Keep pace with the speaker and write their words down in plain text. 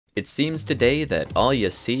It seems today that all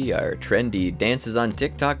you see are trendy dances on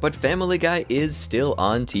TikTok, but Family Guy is still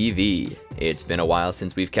on TV. It's been a while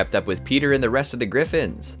since we've kept up with Peter and the rest of the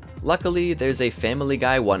Griffins. Luckily, there's a Family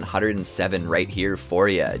Guy 107 right here for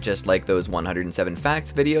you, just like those 107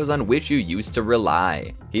 facts videos on which you used to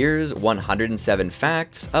rely. Here's 107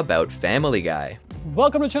 facts about Family Guy.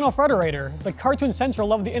 Welcome to ChannelFrederator, the cartoon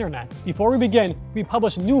central of the internet. Before we begin, we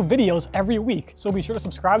publish new videos every week, so be sure to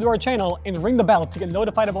subscribe to our channel and ring the bell to get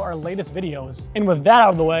notified about our latest videos. And with that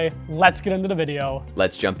out of the way, let's get into the video.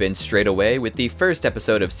 Let's jump in straight away with the first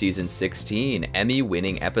episode of season 16,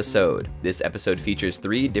 Emmy-winning episode. This episode features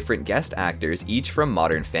 3 different guest actors, each from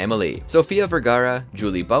Modern Family: Sofia Vergara,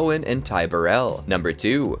 Julie Bowen, and Ty Burrell. Number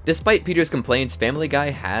 2. Despite Peter's complaints, Family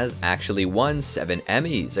Guy has actually won 7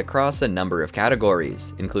 Emmys across a number of categories,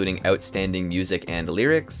 including Outstanding Music and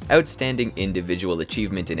Lyrics, Outstanding Individual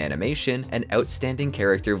Achievement in Animation, and Outstanding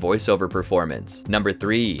Character Voiceover Performance. Number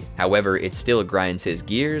 3. However, it still grinds his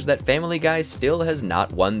gears that Family Guy still has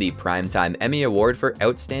not won the Primetime Emmy Award for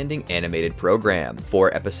Outstanding Animated Program.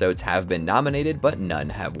 4 episodes have been nominated, but none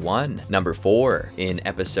have won. Number 4. In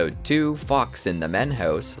episode 2, Fox in the Men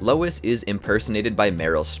House, Lois is impersonated by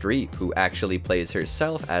Meryl Streep, who actually plays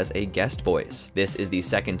herself as a guest voice. This is the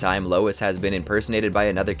second time Lois has been impersonated by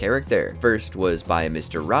another character. First was by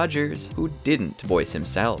Mr. Rogers, who didn't voice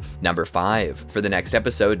himself. Number 5. For the next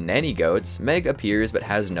episode, Nanny Goats, Meg appears but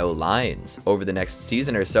has no lines. Over the next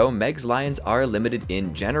season or so, Meg's lines are limited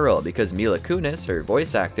in general because Mila Kunis, her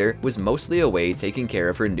voice actor, was mostly away taking care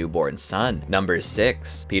of her newborn son. Number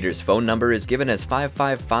 6. Peter's phone number is given as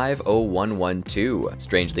 555-0112.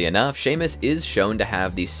 Strangely enough, Seamus is shown to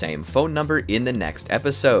have the same phone number in the next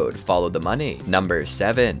episode, Follow the Money. Number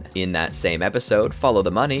 7. In that same episode, Follow the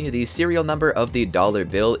Money, the serial number of the dollar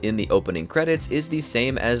bill in the opening credits is the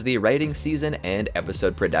same as the writing season and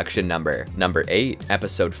episode production number. Number 8.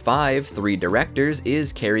 Episode 5, 3 Directors,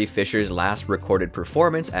 is Carrie Fisher's last recorded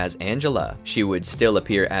performance as Angela. She would still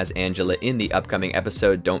appear as Angela in the upcoming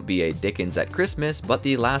episode Don't Be a Dickens at Christmas, but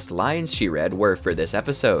the last lines she read were for this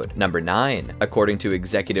episode. Number 9. According to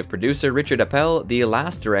executive producer Richard Appel, the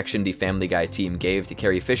last direction the Family Guy team gave to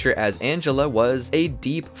Carrie Fisher as Angela was a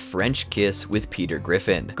deep French kiss with Peter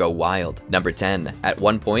Griffin. Go wild. Number 10. At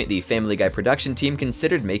one point, the Family Guy production team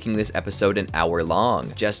considered making this episode an hour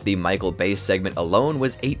long. Just the Michael Bay segment alone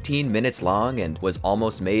was 18 minutes long and was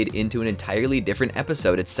almost made into an entirely different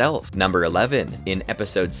episode itself. Number 11. In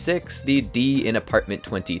episode 6, the D in Apartment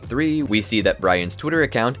 23, we see that Brian's Twitter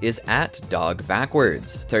account is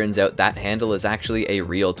 @dogbackwards. Turns out that handle is actually a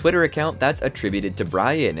real Twitter account that's attributed to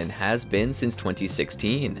Brian and has been since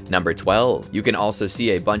 2016. Number 12. You can also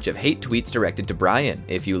see a bunch of hate tweets directed to Brian.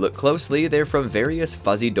 If you look closely, they're from various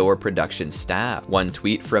Fuzzy Door production staff. One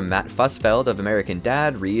tweet from Matt Fussfeld of American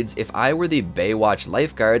Dad reads, "If I were the Baywatch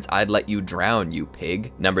lifeguards, I'd let you drown, you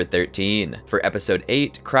pig." Number 13. For episode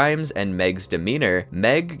 8, Crimes and Meg's Demeanor,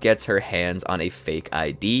 Meg gets her hands on a fake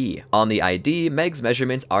ID. On the ID, Meg's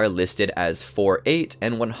measurements are listed as 4'8"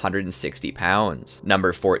 and 160 pounds.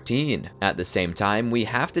 Number 14. At the same time, we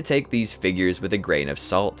have to take these figures with a grain of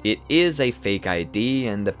salt. It is a fake ID,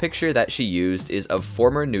 and the picture that she used is of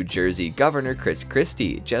former New Jersey Governor Chris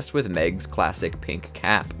Christie, just with Meg's classic pink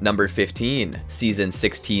cap. Number 15. Season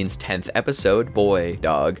 16's 10th episode, Boy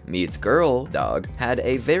Dog Meets Girl Dog, had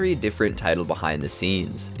a very different title behind the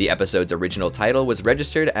scenes. The episode's original title was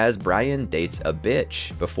registered as Brian Dates a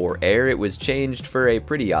Bitch. Before air, it was changed for a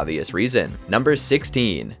pretty obvious reason. Number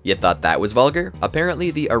 16. You thought that was vulgar?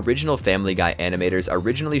 Apparently, the original Family Guy animators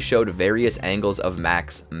originally showed various angles of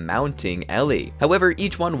Max mounting Ellie. However,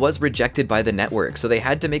 each one was rejected by the network, so they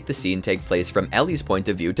had to make the scene take place from Ellie's point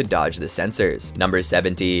of view to dodge the censors. Number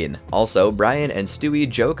 17. Also, Brian and Stewie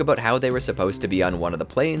joke about how they were supposed to be on one of the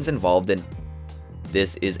planes involved in.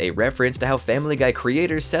 This is a reference to how Family Guy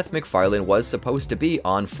creator Seth MacFarlane was supposed to be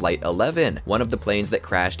on Flight 11, one of the planes that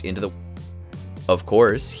crashed into the. Of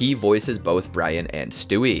course, he voices both Brian and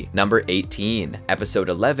Stewie. Number 18. Episode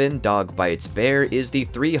 11, Dog Bites Bear, is the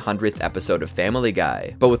 300th episode of Family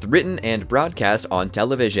Guy, both written and broadcast on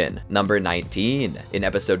television. Number 19. In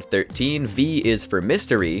episode 13, V is for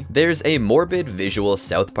Mystery, there's a morbid visual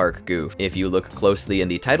South Park goof. If you look closely in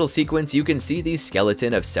the title sequence, you can see the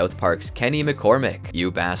skeleton of South Park's Kenny McCormick. You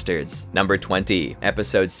bastards. Number 20.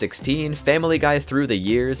 Episode 16, Family Guy Through the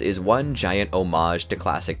Years, is one giant homage to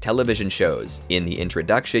classic television shows. In In the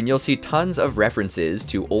introduction, you'll see tons of references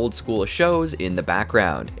to old school shows in the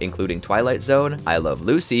background, including Twilight Zone, I Love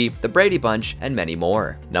Lucy, The Brady Bunch, and many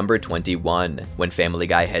more. Number 21. When Family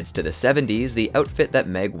Guy heads to the 70s, the outfit that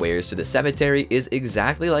Meg wears to the cemetery is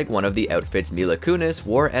exactly like one of the outfits Mila Kunis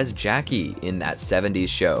wore as Jackie in that 70s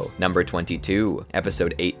show. Number 22.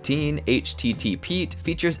 Episode 18, HTT Pete,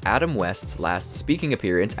 features Adam West's last speaking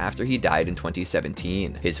appearance after he died in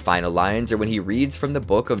 2017. His final lines are when he reads from the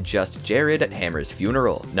book of Just Jared at Hammer's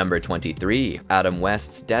funeral. Number 23. Adam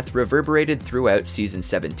West's death reverberated throughout season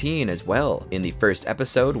 17 as well. In the first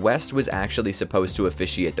episode, West was actually supposed to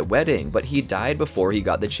officiate the wedding, but he died before he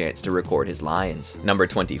got the chance to record his lines. Number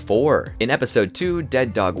 24. In episode 2,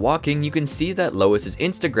 Dead Dog Walking, you can see that Lois's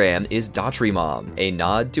Instagram is Daughtry Mom, a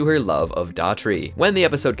nod to her love of Daughtry. When the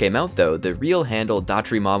episode came out though, the real handle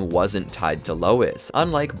Daughtry Mom wasn't tied to Lois,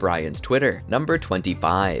 unlike Brian's Twitter. Number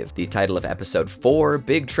 25. The title of episode 4,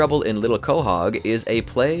 Big Trouble in Little Quahog, is a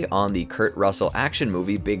play on the Kurt Russell action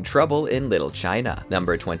movie Big Trouble in Little China.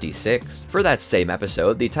 Number 26. For that same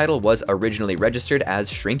episode, the title was originally registered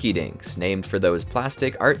as Shrinky Dinks, named for those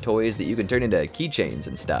plastic art toys that you can turn into keychains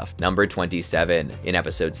and stuff. Number 27. In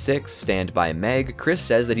episode 6, Stand By Meg, Chris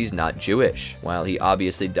says that he's not Jewish. While he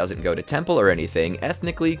obviously doesn't go to temple or anything,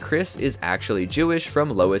 ethnically, Chris is actually Jewish from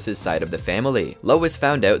Lois's side of the family. Lois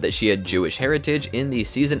found out that she had Jewish heritage in the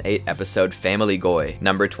season 8 episode Family Guy.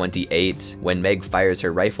 Number 28. When Meg fires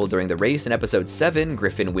her rifle during the race in episode 7,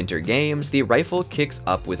 Griffin Winter Games, the rifle kicks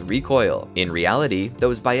up with recoil. In reality,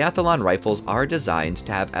 those biathlon rifles are designed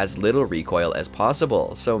to have as little recoil as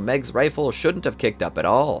possible, so Meg's rifle shouldn't have kicked up at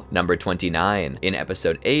all. Number 29. In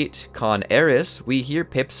episode 8, Con Eris, we hear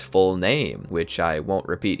Pip's full name, which I won't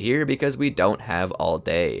repeat here because we don't have all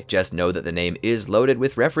day. Just know that the name is loaded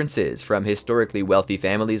with references from historically wealthy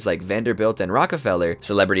families like Vanderbilt and Rockefeller,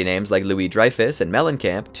 celebrity names like Louis Dreyfus and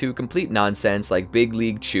Mellencamp, to complete nonsense like Big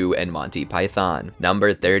League Chew and Monty Python.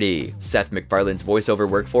 Number 30. Seth MacFarlane's voiceover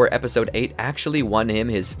work for episode 8 actually won him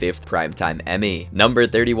his 5th Primetime Emmy. Number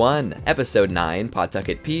 31. Episode 9,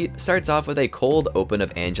 Pawtucket Pete, starts off with a cold open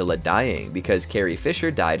of Angela dying because Carrie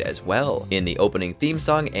Fisher died as well. In the opening theme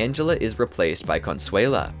song, Angela is replaced by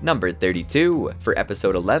Consuela. Number 32. For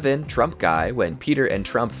episode 11, Trump Guy, when Peter and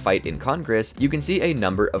Trump fight in Congress, you can see a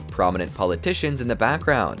number of prominent politicians in the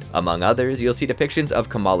background. Among others, you'll see depictions of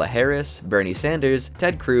Kamala Harris, Bernie Sanders,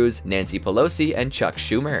 Ted Cruz, Nancy Pelosi, and Chuck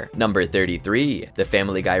Schumer. Number 33. The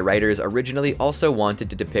Family Guy writers originally also wanted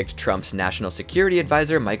to depict Trump's national security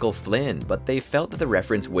advisor Michael Flynn, but they felt that the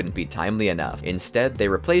reference wouldn't be timely enough. Instead, they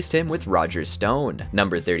replaced him with Roger Stone.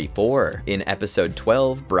 Number 34. In episode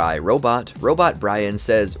 12, Bry Robot, Robot Brian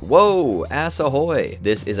says, "Whoa, ass ahoy."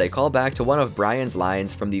 This is a callback to one of Brian's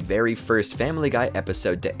lines from the very first Family Guy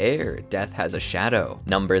episode to air, Death Has a Shadow.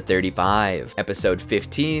 Number 35. Episode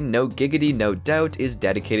 15, No Giggity No Doubt, is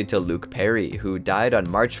dedicated to Luke Perry, who died on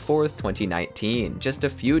March 4th, 2019, just a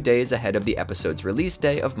few days ahead of the episode's release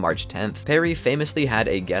day of March 10th. Perry famously had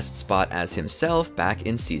a guest spot as himself back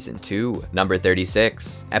in season 2. Number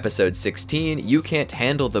 36. Episode 16, You Can't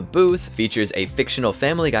Handle the Booth, features a fictional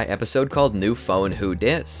Family Guy episode called New Phone Who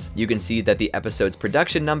Dis. You can see that the episode's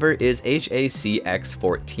production number is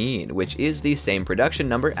HACX14, which is the same production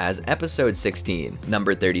number as episode 16.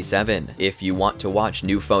 Number 37. If you want to watch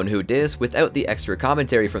New Phone Who Dis without the extra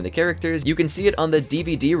commentary from the characters, you can see it on the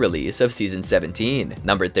DVD release of season 17.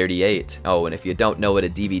 Number 38. Oh, and if you don't know what a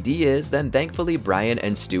DVD is, then thankfully Brian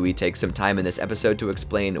and Stewie take some time in this episode to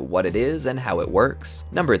explain what it is and how it works.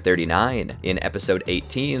 Number 39. In episode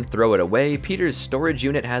 18, Throw It Away, Peter's storage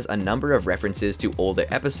unit has a number of references to older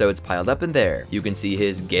episodes piled up in there. You can see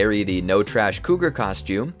his Gary the No Trash Cougar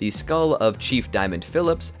costume, the skull of Chief Diamond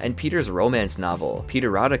Phillips, and Peter's romance novel,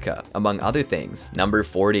 Peterotica, among other things. Number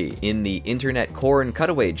 40. In the internet corn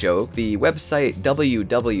cutaway joke, the website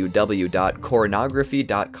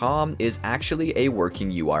www.cornography.com is actually a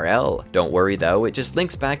working URL. Don't worry though, it just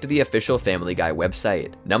links back to the official Family Guy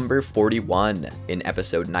website. Number 41. In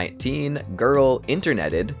episode 19, Girl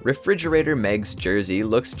Interneted, Refrigerator Meg's jersey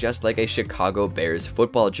looks just like a Chicago Bears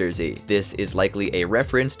football jersey. This is likely a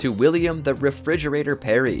reference to William the Refrigerator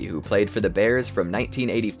Perry, who played for the Bears from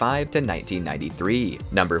 1985 to 1993.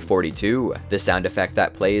 Number 42. The sound effect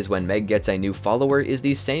that plays when Meg gets a new follower is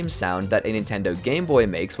the same sound that a Nintendo Game Boy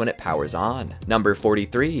makes when it powers on. Number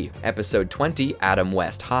 43. Episode 20, Adam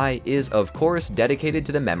West High, is of course dedicated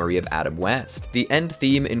to the memory of Adam West. The end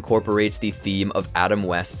theme incorporates the theme of Adam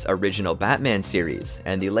West's original Batman series,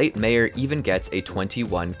 and the late mayor even gets a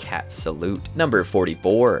 21 cat salute. Number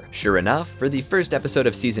 44. Sure enough, for the first episode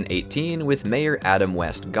of season 18, with Mayor Adam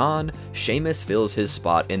West gone, Seamus fills his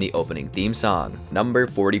spot in the opening theme song. Number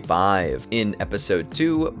 45. In episode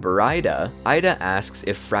 2, Brida, Ida asks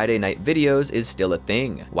if Friday Night Videos is still a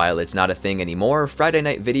thing. While it's not a thing anymore, Friday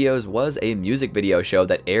Night Videos was a music video show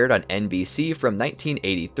that aired on NBC from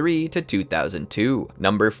 1983 to 2002.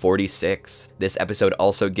 Number 46. This episode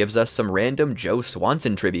also gives us some random Joe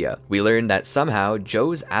Swanson trivia. We learn that somehow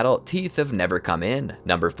Joe's adult teeth have never come in.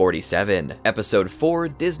 Number 47. Episode 4,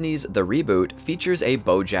 Disney's The Reboot, features a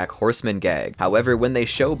BoJack Horseman gag. However, when they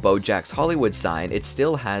show BoJack's Hollywood sign, it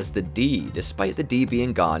still has the D, despite the D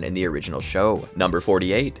being gone in the original show. Number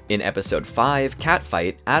 48. In episode 5,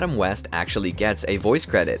 Catfight, Adam West actually gets a voice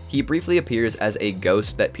credit. He briefly appears as a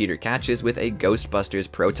ghost that Peter catches with a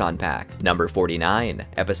Ghostbusters proton pack. Number 49.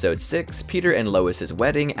 Episode 6, Peter and Lois's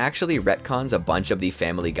wedding actually retcons a bunch of the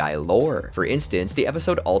Family Guy lore. For instance, the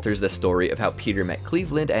episode alters the story of how Peter met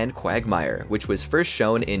Cleveland and Quagmire, which was first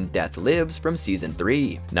shown in Death Lives from season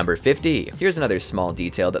 3. Number 50. Here's another small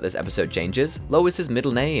detail that this episode changes: Lois's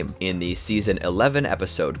middle name. In the season 11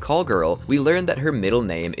 episode Call Girl, we learn that her middle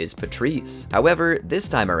name is Patrice. However, this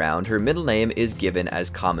time around, her middle name is given as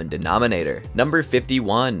common denominator. Number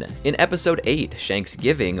 51. In episode 8,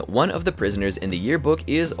 Shanksgiving, one of the prisoners in the yearbook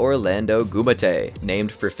is Orlando Gumate,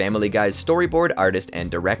 named for Family Guy's storyboard artist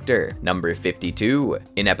and director. Number 52.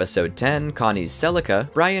 In episode 10, Connie's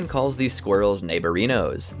Celica, Brian calls these squirrels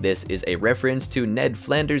neighborinos. This is a reference to Ned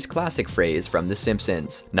Flanders' classic phrase from The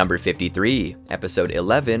Simpsons. Number 53. Episode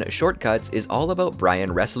 11, Shortcuts, is all about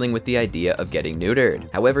Brian wrestling with the idea of getting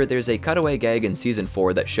neutered. However, there's a cutaway gag in season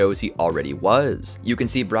 4 that shows he already was. You can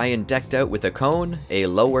see Brian decked out with a cone, a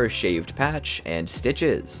lower shaved patch, and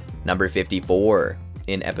stitches. Number 54.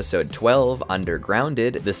 In episode 12,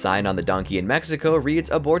 Undergrounded, the sign on the donkey in Mexico reads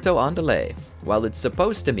Aborto Andale. While it's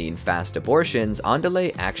supposed to mean fast abortions,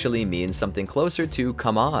 Andale actually means something closer to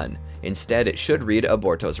come on. Instead, it should read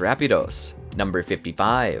Abortos Rapidos. Number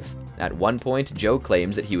 55. At one point, Joe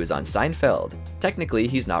claims that he was on Seinfeld. Technically,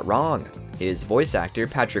 he's not wrong. His voice actor,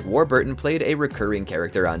 Patrick Warburton, played a recurring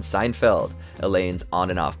character on Seinfeld, Elaine's on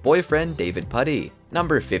and off boyfriend, David Puddy.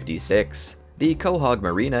 Number 56. The Quahog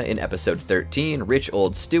Marina in episode 13, Rich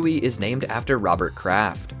Old Stewie, is named after Robert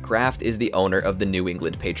Kraft. Kraft is the owner of the New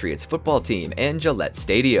England Patriots football team and Gillette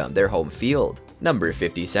Stadium, their home field. Number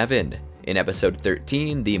 57. In episode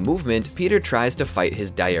 13, The Movement, Peter tries to fight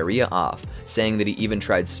his diarrhea off, saying that he even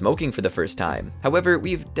tried smoking for the first time. However,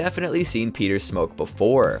 we've definitely seen Peter smoke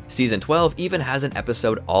before. Season 12 even has an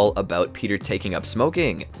episode all about Peter taking up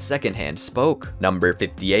smoking. Secondhand Spoke. Number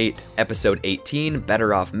 58. Episode 18,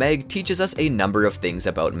 Better Off Meg, teaches us a number of things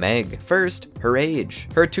about Meg. First, her age.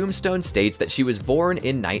 Her tombstone states that she was born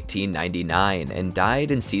in 1999 and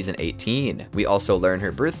died in season 18. We also learn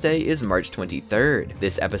her birthday is March 23rd.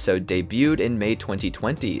 This episode debuted in May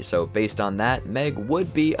 2020, so based on that, Meg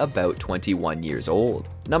would be about 21 years old.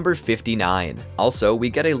 Number 59. Also, we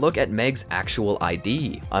get a look at Meg's actual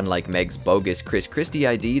ID. Unlike Meg's bogus Chris Christie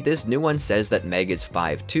ID, this new one says that Meg is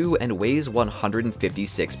 5'2" and weighs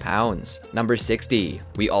 156 pounds. Number 60.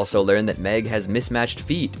 We also learn that Meg has mismatched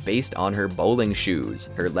feet based on her bowling shoes.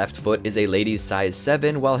 Her left foot is a lady's size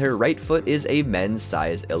 7, while her right foot is a men's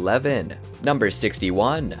size 11. Number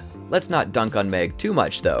 61. Let's not dunk on Meg too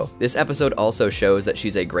much though. This episode also shows that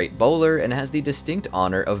she's a great bowler and has the distinct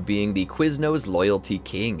honor of being the Quiznos Loyalty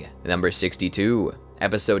King. Number 62.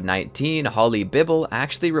 Episode 19, Holly Bibble,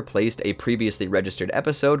 actually replaced a previously registered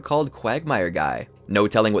episode called Quagmire Guy. No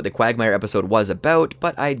telling what the Quagmire episode was about,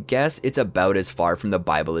 but I'd guess it's about as far from the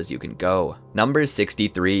Bible as you can go. Number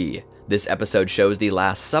 63. This episode shows the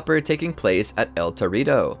Last Supper taking place at El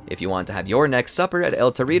Torito. If you want to have your next supper at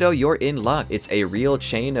El Torito, you're in luck. It's a real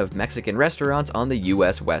chain of Mexican restaurants on the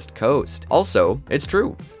US West Coast. Also, it's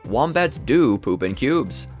true. Wombats do poop in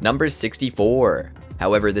cubes. Number 64.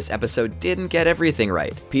 However, this episode didn't get everything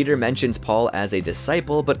right. Peter mentions Paul as a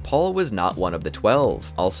disciple, but Paul was not one of the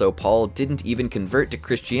 12. Also, Paul didn't even convert to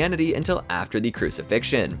Christianity until after the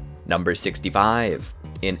crucifixion. Number 65.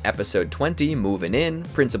 In episode 20, Movin' In,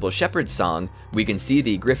 Principal Shepard's song, we can see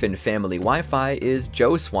the Griffin family Wi-Fi is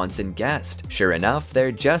Joe Swanson guest. Sure enough,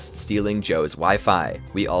 they're just stealing Joe's Wi-Fi.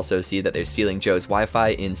 We also see that they're stealing Joe's Wi-Fi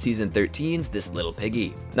in season 13's This Little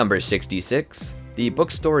Piggy. Number 66. The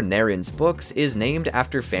bookstore Narin's Books is named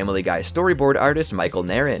after Family Guy storyboard artist Michael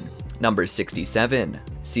Narin. Number 67.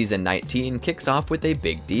 Season 19 kicks off with a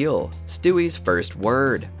big deal, Stewie's first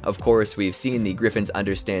word. Of course, we've seen the Griffins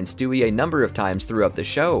understand Stewie a number of times throughout the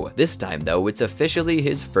show. This time though, it's officially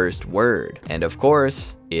his first word. And of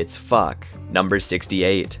course, it's fuck. Number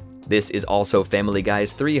 68. This is also Family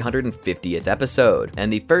Guy's 350th episode,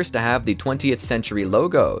 and the first to have the 20th century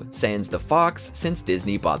logo, sans the fox, since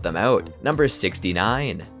Disney bought them out. Number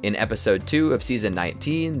 69. In episode 2 of season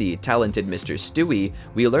 19, The Talented Mr. Stewie,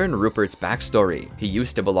 we learn Rupert's backstory. He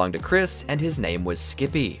used to belong to Chris, and his name was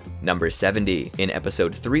Skippy. Number 70. In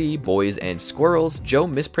episode 3, Boys and Squirrels, Joe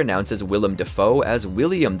mispronounces Willem Dafoe as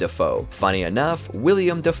William Dafoe. Funny enough,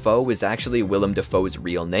 William Dafoe is actually Willem Dafoe's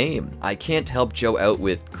real name. I can't help Joe out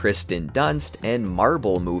with Kristen Dunst and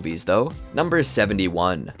Marvel movies though. Number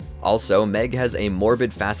 71. Also, Meg has a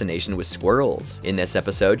morbid fascination with squirrels. In this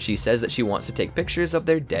episode, she says that she wants to take pictures of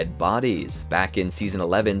their dead bodies. Back in season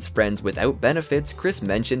 11's Friends Without Benefits, Chris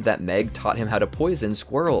mentioned that Meg taught him how to poison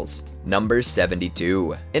squirrels. Number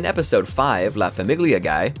 72. In episode 5, La Famiglia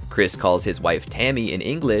Guy, Chris calls his wife Tammy in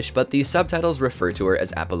English, but the subtitles refer to her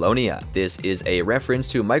as Apollonia. This is a reference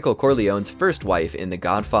to Michael Corleone's first wife in The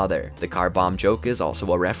Godfather. The car bomb joke is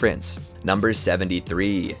also a reference. Number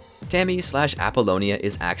 73. Tammy/Apollonia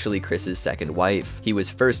is actually Chris's second wife. He was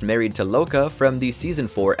first married to Loka from the season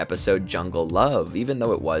 4 episode Jungle Love, even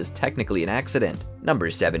though it was technically an accident. Number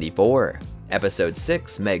 74. Episode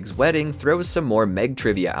 6, Meg's Wedding, throws some more Meg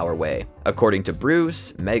trivia our way. According to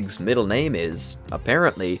Bruce, Meg's middle name is,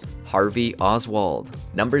 apparently, Harvey Oswald.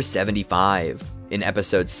 Number 75. In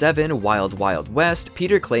episode 7, Wild Wild West,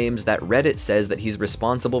 Peter claims that Reddit says that he's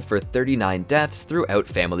responsible for 39 deaths throughout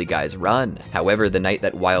Family Guy's run. However, the night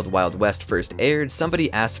that Wild Wild West first aired,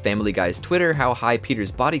 somebody asked Family Guy's Twitter how high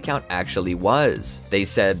Peter's body count actually was. They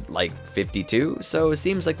said, like, 52, so it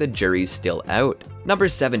seems like the jury's still out. Number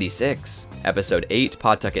 76. Episode 8,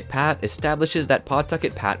 Pawtucket Pat, establishes that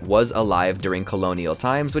Pawtucket Pat was alive during colonial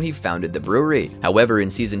times when he founded the brewery. However, in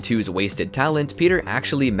season 2's Wasted Talent, Peter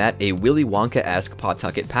actually met a Willy Wonka-esque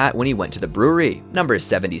Pawtucket Pat when he went to the brewery. Number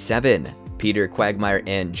 77. Peter, Quagmire,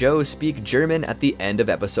 and Joe speak German at the end of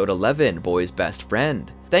episode 11, Boy's Best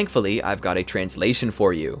Friend. Thankfully, I've got a translation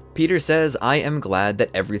for you. Peter says, "I am glad that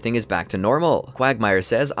everything is back to normal." Quagmire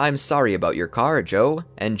says, "I'm sorry about your car, Joe."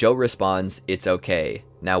 And Joe responds, "It's okay.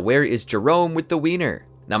 Now where is Jerome with the wiener?"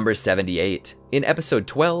 Number 78. In episode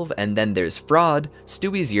 12, And Then There's Fraud,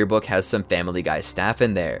 Stewie's yearbook has some Family Guy staff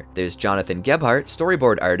in there. There's Jonathan Gebhardt,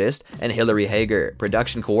 storyboard artist, and Hillary Hager,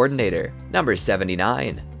 production coordinator. Number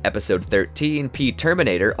 79. Episode 13, P.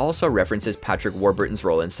 Terminator, also references Patrick Warburton's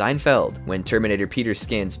role in Seinfeld. When Terminator Peter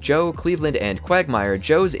scans Joe, Cleveland, and Quagmire,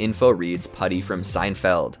 Joe's info reads Putty from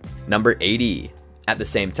Seinfeld. Number 80. At the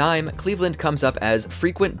same time, Cleveland comes up as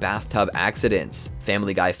frequent bathtub accidents.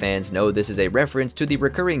 Family Guy fans know this is a reference to the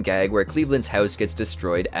recurring gag where Cleveland's house gets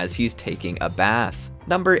destroyed as he's taking a bath.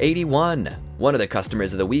 Number 81. One of the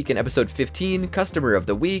customers of the week in episode 15, Customer of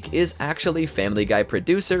the Week, is actually Family Guy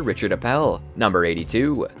producer Richard Appel. Number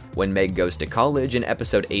 82. When Meg goes to college in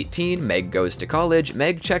episode 18, Meg Goes to College,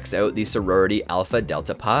 Meg checks out the sorority Alpha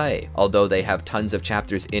Delta Pi. Although they have tons of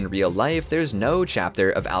chapters in real life, there's no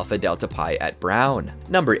chapter of Alpha Delta Pi at Brown.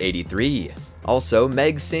 Number 83. Also,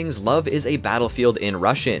 Meg sings Love is a Battlefield in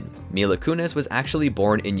Russian. Mila Kunis was actually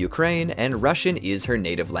born in Ukraine, and Russian is her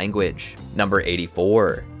native language. Number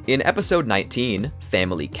 84. In episode 19,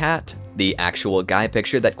 Family Cat, the actual guy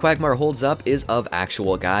picture that Quagmire holds up is of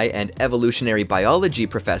actual guy and evolutionary biology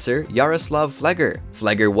professor Yaroslav Fleger.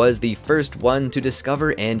 Fleger was the first one to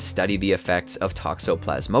discover and study the effects of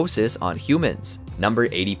toxoplasmosis on humans. Number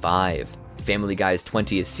 85. Family Guy's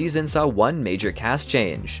 20th season saw one major cast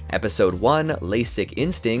change. Episode 1, LASIK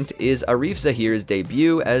Instinct, is Arif Zahir's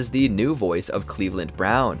debut as the new voice of Cleveland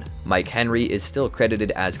Brown. Mike Henry is still credited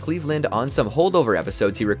as Cleveland on some holdover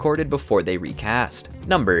episodes he recorded before they recast.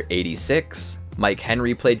 Number 86. Mike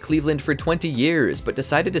Henry played Cleveland for 20 years, but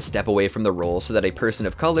decided to step away from the role so that a person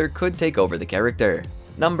of color could take over the character.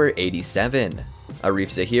 Number 87.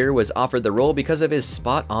 Arif Zahir was offered the role because of his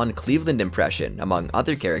spot-on Cleveland impression, among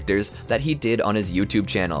other characters, that he did on his YouTube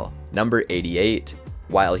channel. Number 88.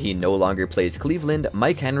 While he no longer plays Cleveland,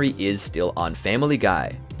 Mike Henry is still on Family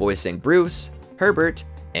Guy, voicing Bruce, Herbert,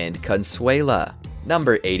 and Consuela.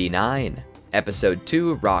 Number 89. Episode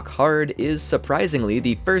 2, Rock Hard, is surprisingly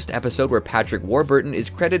the first episode where Patrick Warburton is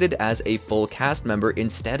credited as a full cast member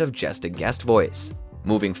instead of just a guest voice.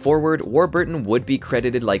 Moving forward, Warburton would be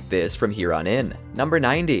credited like this from here on in. Number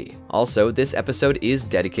 90. Also, this episode is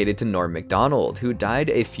dedicated to Norm Macdonald, who died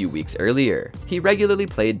a few weeks earlier. He regularly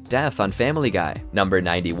played Death on Family Guy. Number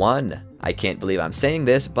 91. I can't believe I'm saying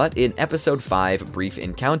this, but in episode 5, Brief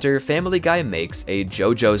Encounter, Family Guy makes a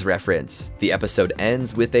JoJo's reference. The episode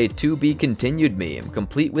ends with a to be continued meme,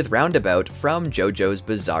 complete with roundabout from JoJo's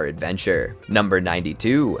Bizarre Adventure. Number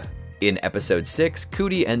 92. In episode 6,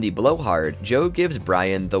 Cootie and the Blowhard, Joe gives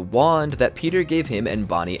Brian the wand that Peter gave him and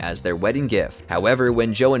Bonnie as their wedding gift. However,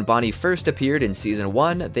 when Joe and Bonnie first appeared in season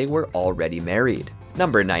 1, they were already married.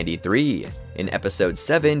 Number 93. In episode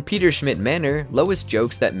 7, Peter Schmidt Manor, Lois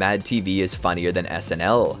jokes that Mad TV is funnier than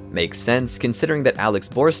SNL. Makes sense considering that Alex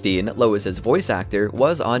Borstein, Lois's voice actor,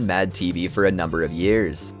 was on Mad TV for a number of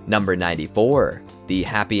years. Number 94. The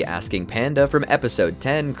happy asking panda from episode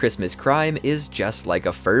 10, Christmas Crime, is just like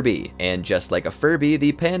a Furby. And just like a Furby,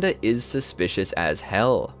 the panda is suspicious as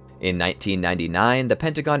hell. In 1999, the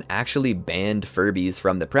Pentagon actually banned Furbies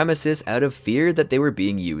from the premises out of fear that they were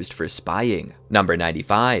being used for spying. Number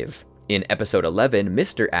 95. In episode 11,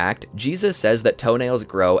 Mr. Act, Jesus says that toenails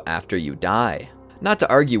grow after you die. Not to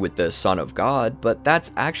argue with the Son of God, but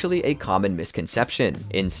that's actually a common misconception.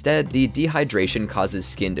 Instead, the dehydration causes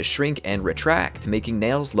skin to shrink and retract, making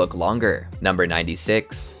nails look longer. Number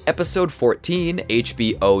 96. Episode 14,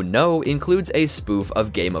 HBO No, includes a spoof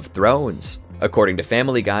of Game of Thrones. According to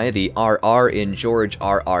Family Guy, the RR in George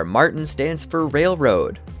R.R. Martin stands for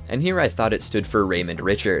Railroad. And here I thought it stood for Raymond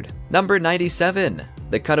Richard. Number 97.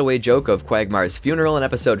 The cutaway joke of Quagmire's funeral in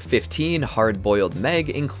episode 15, Hard-Boiled Meg,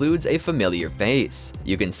 includes a familiar face.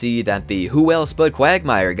 You can see that the who else but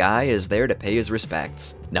Quagmire guy is there to pay his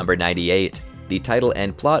respects. Number 98. The title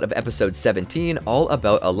and plot of episode 17, All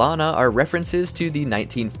About Alana, are references to the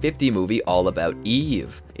 1950 movie All About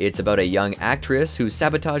Eve. It's about a young actress who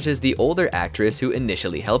sabotages the older actress who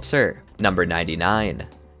initially helps her. Number 99.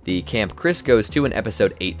 The camp Chris goes to in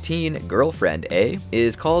episode 18, Girlfriend A,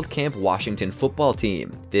 is called Camp Washington Football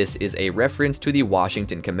Team. This is a reference to the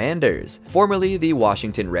Washington Commanders, formerly the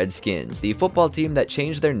Washington Redskins, the football team that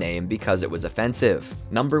changed their name because it was offensive.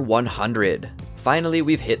 Number 100. Finally,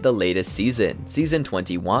 we've hit the latest season, season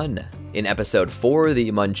 21. In episode 4, The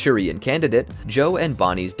Manchurian Candidate, Joe and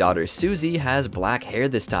Bonnie's daughter Susie has black hair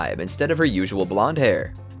this time instead of her usual blonde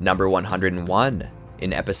hair. Number 101.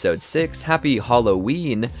 In episode 6, Happy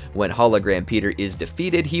Halloween, when Hologram Peter is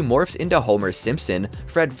defeated, he morphs into Homer Simpson,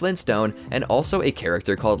 Fred Flintstone, and also a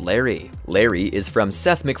character called Larry. Larry is from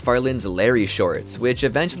Seth MacFarlane's Larry shorts, which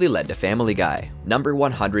eventually led to Family Guy. Number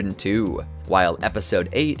 102. While episode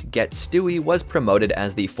 8, Get Stewie, was promoted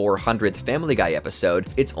as the 400th Family Guy episode,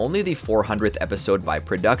 it's only the 400th episode by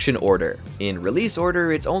production order. In release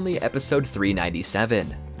order, it's only episode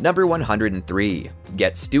 397. Number 103.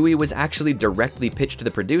 Get Stewie was actually directly pitched to the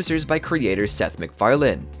producers by creator Seth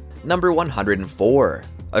MacFarlane. Number 104.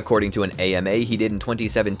 According to an AMA he did in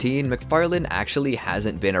 2017, MacFarlane actually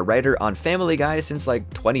hasn't been a writer on Family Guy since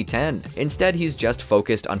like 2010. Instead, he's just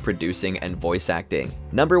focused on producing and voice acting.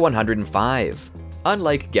 Number 105.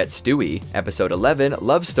 Unlike Get Stewie, episode 11,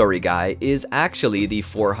 Love Story Guy, is actually the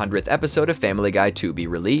 400th episode of Family Guy to be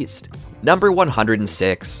released. Number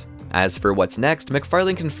 106. As for what's next,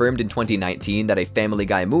 MacFarlane confirmed in 2019 that a Family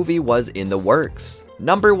Guy movie was in the works.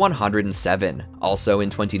 Number 107. Also in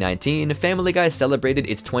 2019, Family Guy celebrated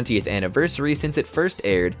its 20th anniversary since it first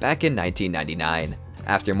aired back in 1999.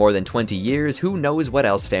 After more than 20 years, who knows what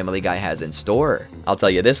else Family Guy has in store? I'll tell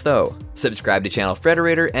you this though, subscribe to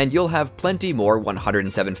ChannelFrederator and you'll have plenty more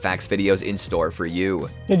 107 Facts videos in store for you.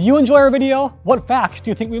 Did you enjoy our video? What facts do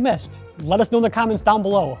you think we missed? Let us know in the comments down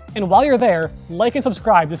below. And while you're there, like and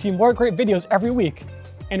subscribe to see more great videos every week.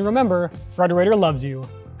 And remember, Frederator loves you.